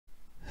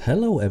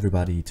Hello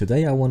everybody,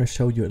 today I want to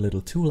show you a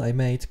little tool I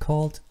made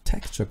called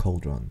Texture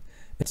Cauldron.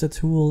 It's a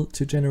tool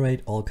to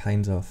generate all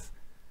kinds of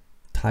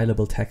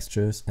tileable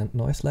textures and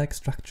noise-like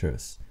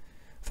structures.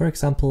 For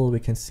example, we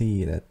can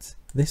see that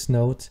this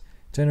node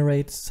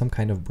generates some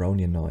kind of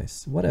Brownian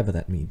noise, whatever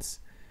that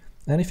means.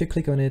 And if you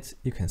click on it,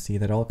 you can see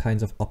that all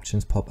kinds of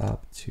options pop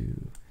up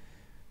to,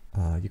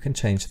 you can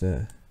change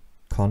the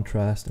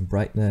contrast and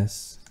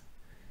brightness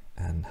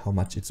and how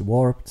much it's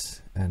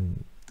warped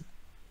and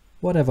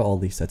whatever all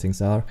these settings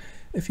are.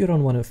 If you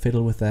don't want to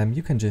fiddle with them,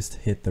 you can just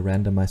hit the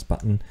randomize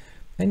button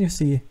and you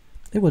see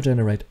it will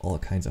generate all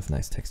kinds of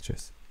nice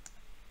textures.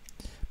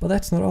 But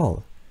that's not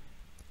all.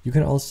 You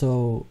can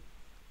also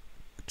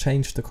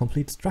change the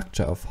complete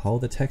structure of how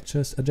the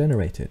textures are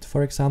generated.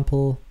 For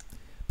example,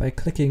 by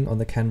clicking on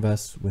the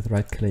canvas with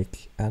right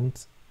click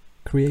and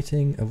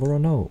creating a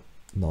Voronoi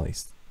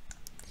noise.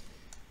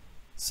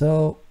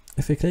 So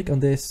if we click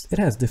on this, it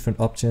has different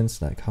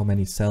options like how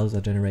many cells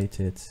are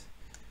generated,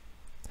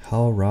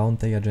 how round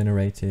they are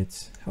generated,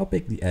 how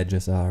big the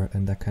edges are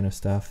and that kind of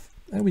stuff.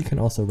 And we can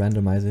also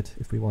randomize it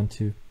if we want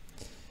to.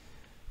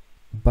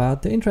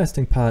 But the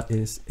interesting part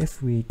is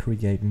if we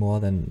create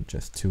more than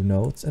just two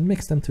nodes and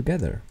mix them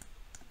together.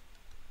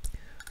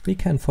 We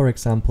can, for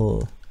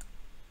example,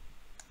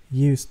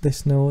 use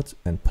this node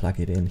and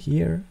plug it in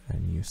here,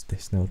 and use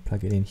this node,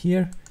 plug it in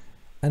here,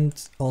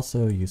 and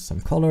also use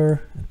some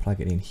color and plug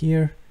it in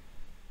here,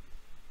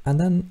 and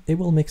then it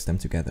will mix them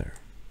together.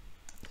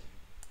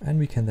 And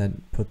we can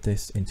then put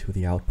this into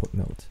the output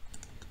node.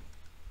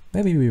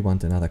 Maybe we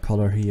want another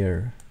color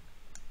here,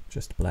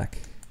 just black.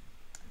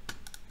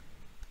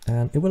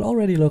 And it will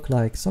already look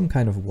like some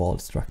kind of wall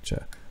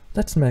structure.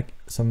 Let's make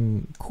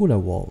some cooler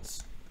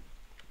walls.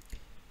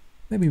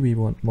 Maybe we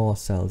want more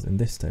cells in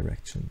this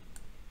direction.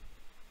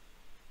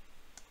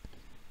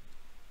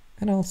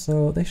 And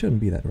also, they shouldn't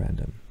be that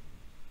random.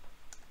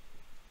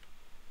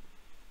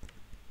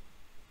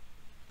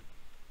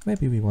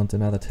 Maybe we want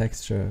another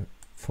texture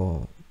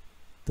for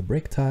the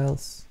brick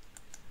tiles.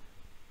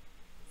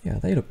 Yeah,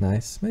 they look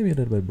nice. Maybe a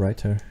little bit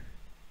brighter.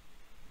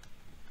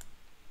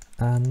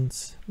 And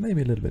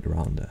maybe a little bit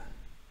rounder.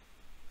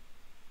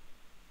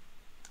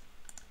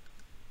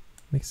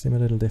 Makes them a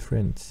little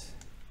different.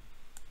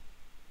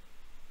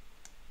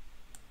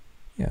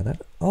 Yeah,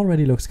 that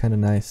already looks kind of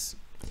nice.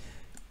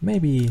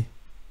 Maybe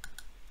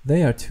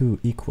they are too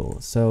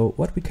equal. So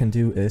what we can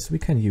do is we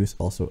can use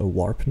also a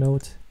warp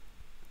node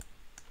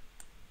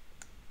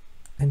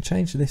and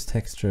change this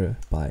texture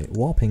by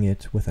warping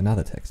it with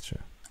another texture.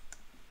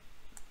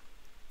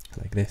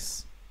 Like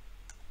this.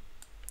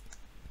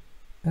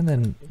 And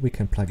then we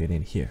can plug it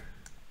in here.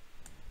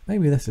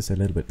 Maybe this is a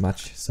little bit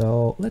much,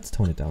 so let's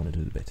tone it down a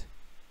little bit.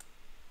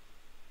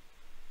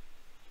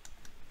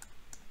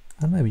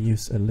 And maybe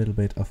use a little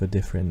bit of a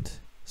different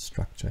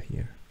structure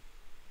here.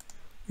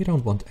 We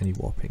don't want any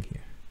warping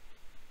here.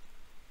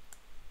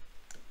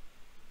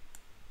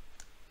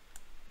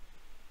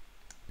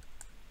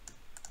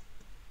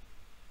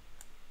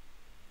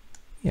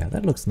 Yeah,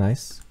 that looks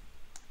nice.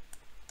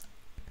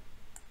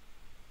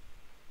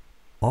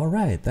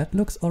 Alright, that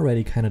looks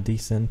already kind of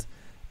decent.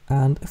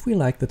 And if we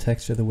like the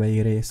texture the way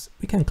it is,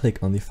 we can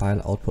click on the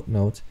file output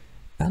node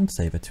and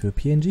save it to a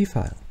PNG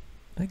file,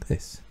 like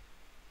this.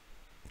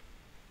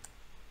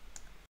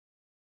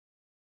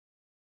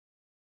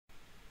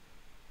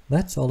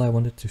 That's all I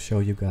wanted to show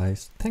you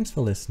guys. Thanks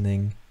for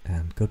listening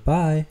and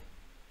goodbye.